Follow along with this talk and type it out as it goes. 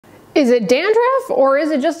Is it dandruff or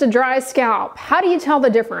is it just a dry scalp? How do you tell the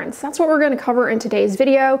difference? That's what we're going to cover in today's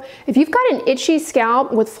video. If you've got an itchy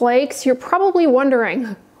scalp with flakes, you're probably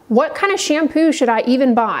wondering, what kind of shampoo should I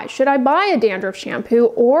even buy? Should I buy a dandruff shampoo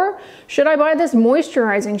or should I buy this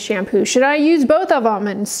moisturizing shampoo? Should I use both of them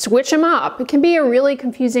and switch them up? It can be a really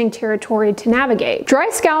confusing territory to navigate. Dry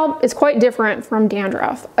scalp is quite different from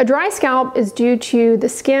dandruff. A dry scalp is due to the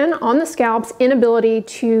skin on the scalp's inability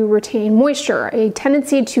to retain moisture, a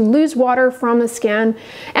tendency to lose water from the skin,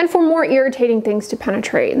 and for more irritating things to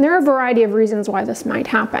penetrate. And there are a variety of reasons why this might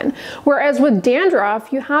happen. Whereas with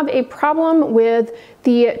dandruff, you have a problem with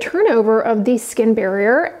the turnover of the skin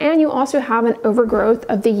barrier, and you also have an overgrowth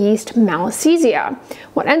of the yeast Malassezia.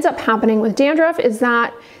 What ends up happening with dandruff is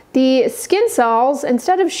that the skin cells,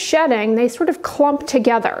 instead of shedding, they sort of clump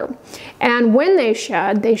together. And when they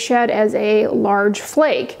shed as a large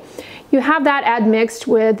flake. You have that admixed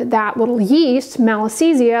with that little yeast,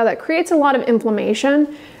 Malassezia, that creates a lot of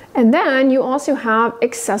inflammation. And then you also have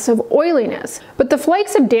excessive oiliness. But the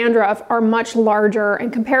flakes of dandruff are much larger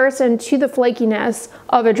in comparison to the flakiness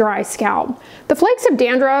of a dry scalp. The flakes of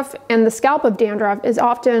dandruff and the scalp of dandruff is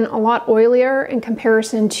often a lot oilier in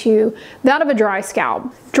comparison to that of a dry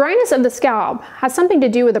scalp. Dryness of the scalp has something to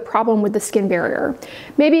do with a problem with the skin barrier.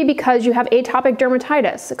 Maybe because you have atopic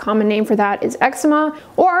dermatitis, a common name for that is eczema,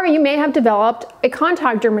 or you may have developed a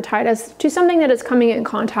contact dermatitis to something that is coming in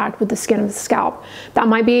contact with the skin of the scalp. That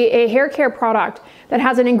might be a hair care product that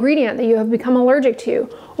has an ingredient that you have become allergic to,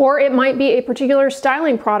 or it might be a particular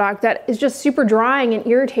styling product that is just super drying and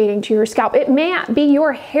irritating to your scalp. It may be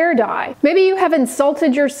your hair dye. Maybe you have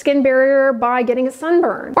insulted your skin barrier by getting a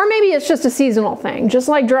sunburn, or maybe it's just a seasonal thing. Just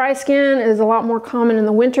like dry skin is a lot more common in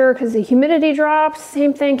the winter because the humidity drops,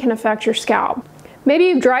 same thing can affect your scalp. Maybe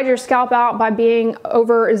you've dried your scalp out by being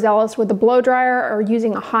overzealous with the blow dryer or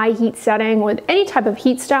using a high heat setting with any type of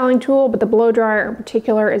heat styling tool, but the blow dryer in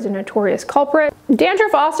particular is a notorious culprit.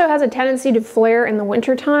 Dandruff also has a tendency to flare in the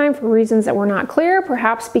wintertime for reasons that were not clear,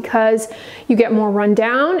 perhaps because you get more run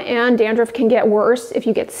down, and dandruff can get worse if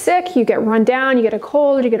you get sick, you get run down, you get a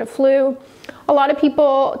cold, you get a flu. A lot of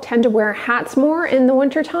people tend to wear hats more in the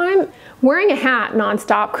wintertime. Wearing a hat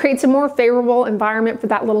nonstop creates a more favorable environment for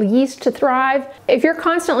that little yeast to thrive. If you're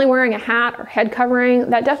constantly wearing a hat or head covering,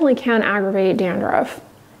 that definitely can aggravate dandruff.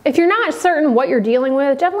 If you're not certain what you're dealing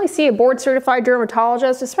with, definitely see a board-certified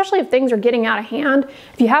dermatologist, especially if things are getting out of hand.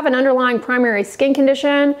 If you have an underlying primary skin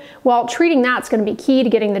condition, well, treating that's going to be key to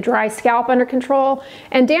getting the dry scalp under control.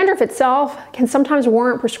 And dandruff itself can sometimes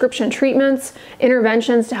warrant prescription treatments,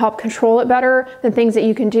 interventions to help control it better than things that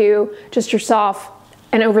you can do just yourself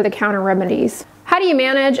and over-the-counter remedies. How do you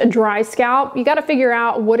manage a dry scalp? You got to figure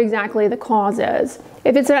out what exactly the cause is.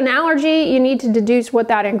 If it's an allergy, you need to deduce what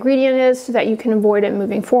that ingredient is so that you can avoid it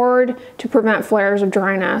moving forward to prevent flares of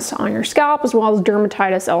dryness on your scalp as well as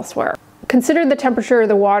dermatitis elsewhere. Consider the temperature of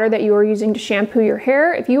the water that you are using to shampoo your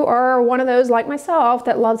hair. If you are one of those like myself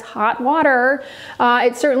that loves hot water,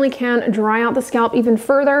 it certainly can dry out the scalp even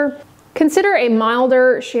further. Consider a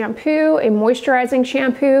milder shampoo, a moisturizing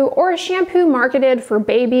shampoo, or a shampoo marketed for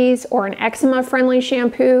babies or an eczema-friendly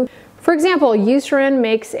shampoo. For example, Eucerin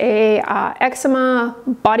makes a eczema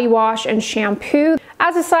body wash and shampoo.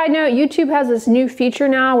 As a side note, YouTube has this new feature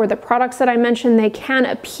now where the products that I mentioned, they can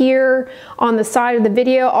appear on the side of the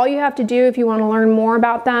video. All you have to do if you want to learn more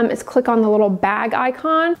about them is click on the little bag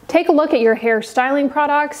icon. Take a look at your hair styling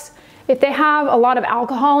products. If they have a lot of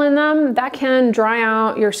alcohol in them, that can dry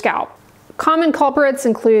out your scalp. Common culprits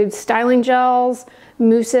include styling gels,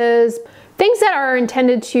 mousses, things that are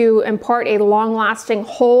intended to impart a long-lasting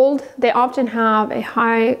hold. They often have a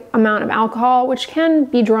high amount of alcohol, which can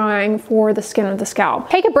be drying for the skin of the scalp.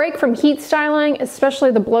 Take a break from heat styling, especially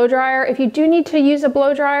the blow dryer. If you do need to use a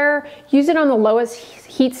blow dryer, use it on the lowest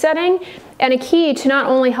heat setting. And a key to not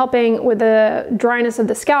only helping with the dryness of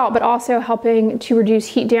the scalp, but also helping to reduce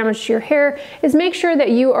heat damage to your hair is make sure that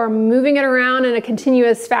you are moving it around in a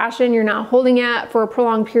continuous fashion. You're not holding it for a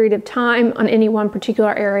prolonged period of time on any one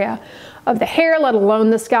particular area of the hair, let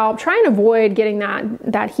alone the scalp. Try and avoid getting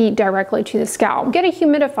that heat directly to the scalp. Get a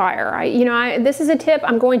humidifier. This is a tip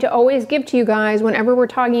I'm going to always give to you guys whenever we're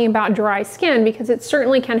talking about dry skin, because it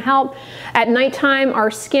certainly can help. At nighttime,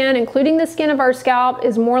 our skin, including the skin of our scalp,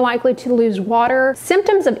 is more likely to lose water.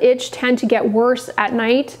 Symptoms of itch tend to get worse at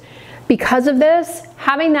night. Because of this,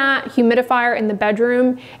 having that humidifier in the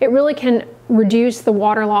bedroom, it really can reduce the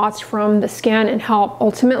water loss from the skin and help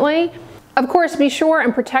ultimately. Of course, be sure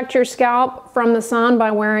and protect your scalp from the sun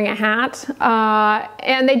by wearing a hat.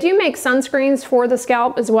 And they do make sunscreens for the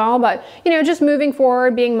scalp as well, but just moving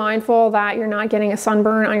forward, being mindful that you're not getting a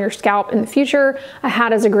sunburn on your scalp in the future, a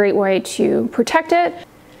hat is a great way to protect it.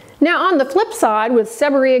 Now on the flip side, with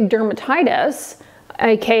seborrheic dermatitis,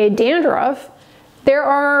 aka dandruff, there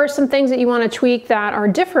are some things that you want to tweak that are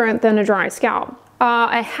different than a dry scalp.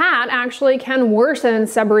 A hat actually can worsen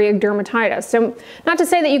seborrheic dermatitis. So not to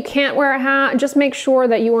say that you can't wear a hat, just make sure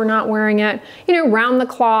that you are not wearing it, round the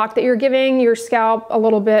clock, that you're giving your scalp a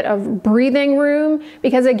little bit of breathing room,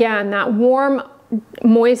 because again, that warm,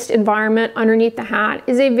 moist environment underneath the hat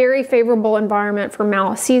is a very favorable environment for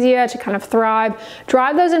malassezia to kind of thrive,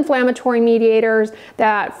 drive those inflammatory mediators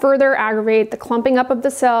that further aggravate the clumping up of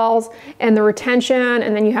the cells and the retention,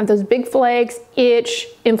 and then you have those big flakes, itch,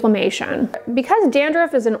 inflammation. Because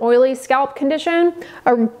dandruff is an oily scalp condition,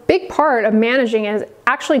 a big part of managing it is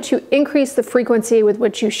actually to increase the frequency with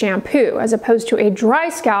which you shampoo. As opposed to a dry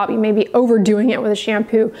scalp, you may be overdoing it with a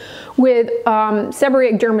shampoo. With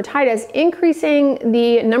seborrheic dermatitis, increasing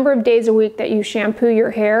the number of days a week that you shampoo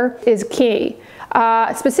your hair is key.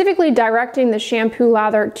 Specifically directing the shampoo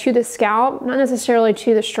lather to the scalp, not necessarily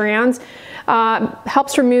to the strands,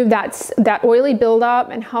 helps remove that oily buildup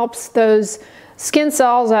and helps those skin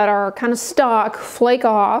cells that are kind of stuck flake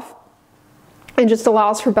off, and just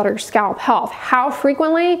allows for better scalp health. How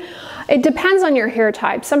frequently? It depends on your hair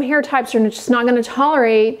type. Some hair types are just not going to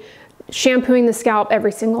tolerate shampooing the scalp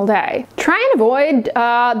every single day. Try and avoid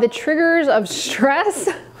the triggers of stress,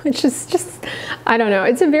 which is just, I don't know,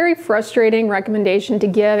 it's a very frustrating recommendation to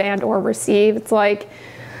give and or receive. It's like,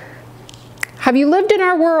 have you lived in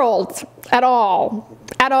our world at all?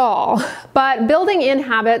 At all. But building in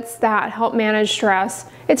habits that help manage stress,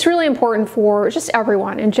 it's really important for just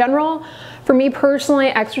everyone in general. For me personally,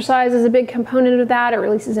 exercise is a big component of that. It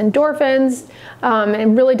releases endorphins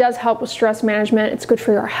and really does help with stress management. It's good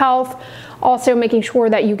for your health. Also making sure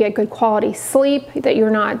that you get good quality sleep, that you're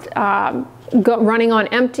not running on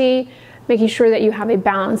empty, making sure that you have a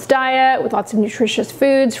balanced diet with lots of nutritious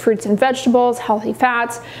foods, fruits and vegetables, healthy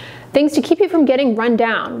fats, things to keep you from getting run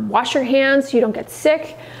down. Wash your hands so you don't get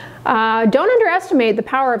sick. Don't underestimate the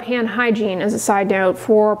power of hand hygiene, as a side note,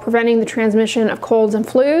 for preventing the transmission of colds and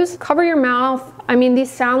flus. Cover your mouth. I mean,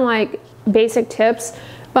 these sound like basic tips,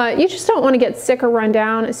 but you just don't want to get sick or run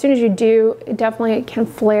down. As soon as you do, it definitely can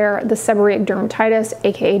flare the seborrheic dermatitis,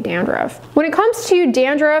 aka dandruff. When it comes to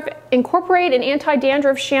dandruff, incorporate an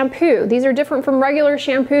anti-dandruff shampoo. These are different from regular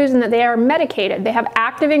shampoos in that they are medicated. They have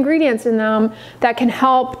active ingredients in them that can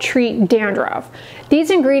help treat dandruff.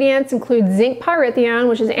 These ingredients include zinc pyrithione,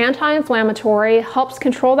 which is anti-inflammatory, helps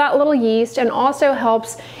control that little yeast, and also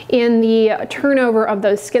helps in the turnover of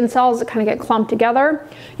those skin cells that kind of get clumped together.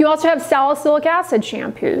 You also have salicylic acid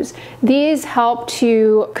shampoos. These help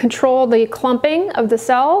to control the clumping of the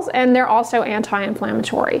cells, and they're also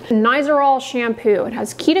anti-inflammatory. Nizoral shampoo, it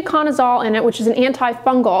has ketoconazole in it, which is an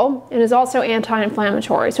antifungal and is also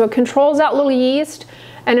anti-inflammatory. So it controls that little yeast,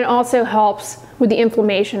 and it also helps with the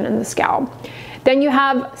inflammation in the scalp. Then you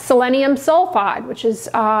have selenium sulfide, which is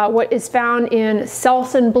what is found in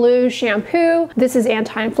Selsun Blue shampoo. This is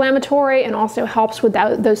anti-inflammatory and also helps with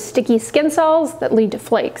those sticky skin cells that lead to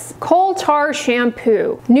flakes. Coal tar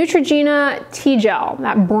shampoo, Neutrogena tea gel,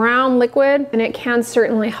 that brown liquid, and it can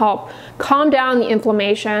certainly help calm down the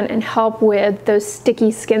inflammation and help with those sticky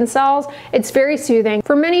skin cells. It's very soothing.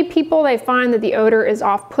 For many people, they find that the odor is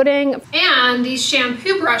off-putting. And these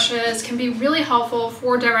shampoo brushes can be really helpful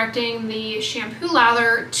for directing the shampoo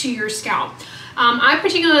lather to your scalp. I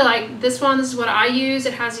particularly like this one. This is what I use.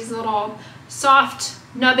 It has these little soft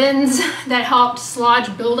nubbins that help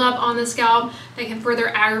dislodge buildup on the scalp that can further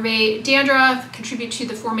aggravate dandruff, contribute to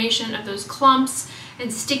the formation of those clumps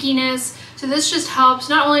and stickiness. So this just helps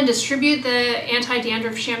not only distribute the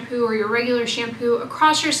anti-dandruff shampoo or your regular shampoo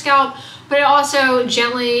across your scalp, but it also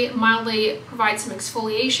gently, mildly provides some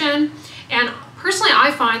exfoliation. And personally,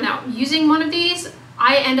 I find that using one of these,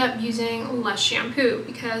 I end up using less shampoo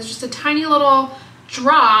because just a tiny little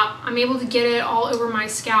drop, I'm able to get it all over my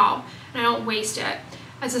scalp and I don't waste it.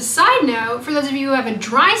 As a side note, for those of you who have a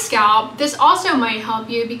dry scalp, this also might help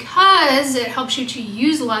you because it helps you to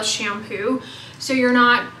use less shampoo, so you're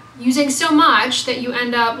not using so much that you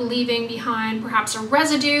end up leaving behind perhaps a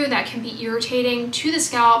residue that can be irritating to the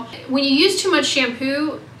scalp. When you use too much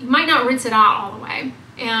shampoo, you might not rinse it out all the way.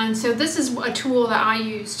 And so this is a tool that I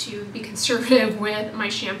use to be conservative with my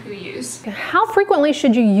shampoo use. How frequently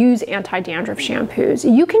should you use anti-dandruff shampoos?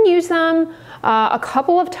 You can use them a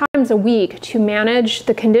couple of times a week to manage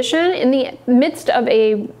the condition. In the midst of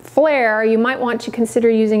a flare, you might want to consider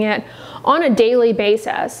using it on a daily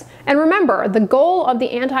basis. And remember, the goal of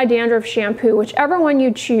the anti-dandruff shampoo, whichever one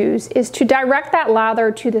you choose, is to direct that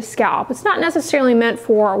lather to the scalp. It's not necessarily meant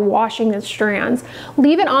for washing the strands.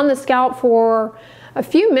 Leave it on the scalp for a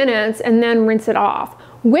few minutes and then rinse it off.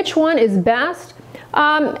 Which one is best?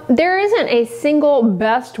 There isn't a single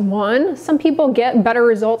best one. Some people get better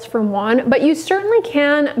results from one, but you certainly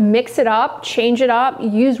can mix it up, change it up,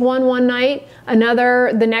 use one night,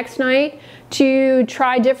 another the next night to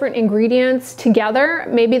try different ingredients together.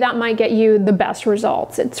 Maybe that might get you the best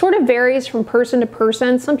results. It sort of varies from person to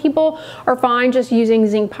person. Some people are fine just using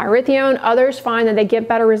zinc pyrithione. Others find that they get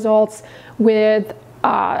better results with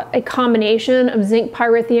a combination of zinc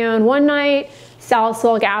pyrithione one night,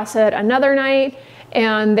 salicylic acid another night,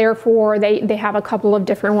 and therefore they have a couple of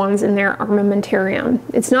different ones in their armamentarium.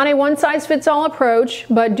 It's not a one-size-fits-all approach,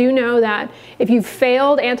 but do know that if you've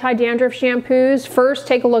failed anti-dandruff shampoos, first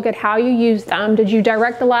take a look at how you use them. Did you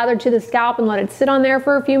direct the lather to the scalp and let it sit on there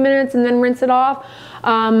for a few minutes and then rinse it off?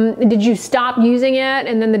 Did you stop using it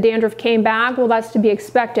and then the dandruff came back? Well, that's to be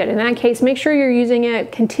expected. In that case, make sure you're using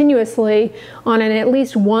it continuously on an at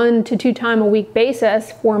least 1 to 2 times a week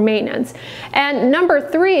basis for maintenance. And number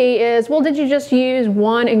 3 is, well, did you just use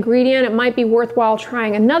one ingredient? It might be worthwhile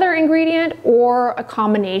trying another ingredient or a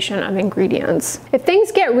combination of ingredients. If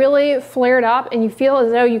things get really flared up and you feel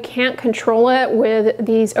as though you can't control it with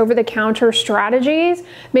these over-the-counter strategies,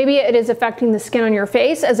 maybe it is affecting the skin on your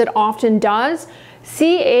face, as it often does,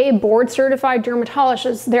 see a board-certified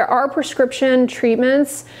dermatologist. There are prescription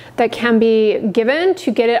treatments that can be given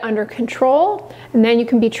to get it under control, and then you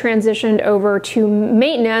can be transitioned over to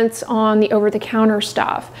maintenance on the over-the-counter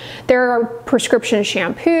stuff. There are prescription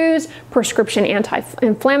shampoos, prescription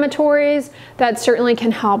anti-inflammatories that certainly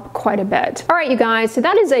can help quite a bit. All right, you guys, so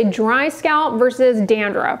that is a dry scalp versus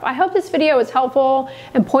dandruff. I hope this video was helpful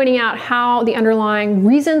in pointing out how the underlying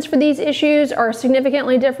reasons for these issues are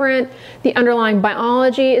significantly different, the underlying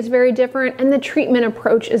biology is very different, and the treatment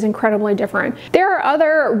approach is incredibly different. There are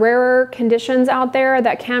other rarer conditions out there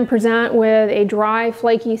that can present with a dry,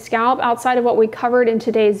 flaky scalp outside of what we covered in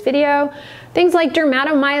today's video. Things like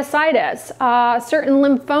dermatomyositis, certain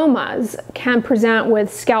lymphomas can present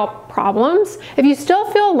with scalp problems. If you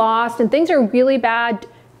still feel lost and things are really bad,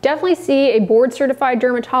 definitely see a board-certified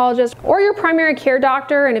dermatologist or your primary care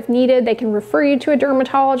doctor, and if needed, they can refer you to a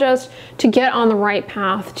dermatologist to get on the right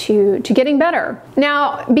path to getting better.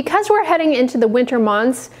 Now, because we're heading into the winter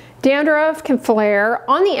months, dandruff can flare.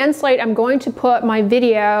 On the end slate, I'm going to put my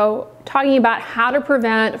video talking about how to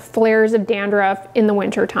prevent flares of dandruff in the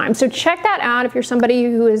winter time. So check that out if you're somebody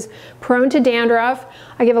who is prone to dandruff.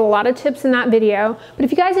 I give a lot of tips in that video. But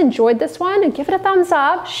if you guys enjoyed this one, give it a thumbs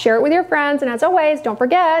up, share it with your friends, and as always, don't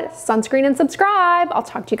forget, sunscreen and subscribe. I'll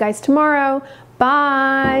talk to you guys tomorrow.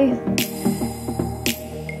 Bye.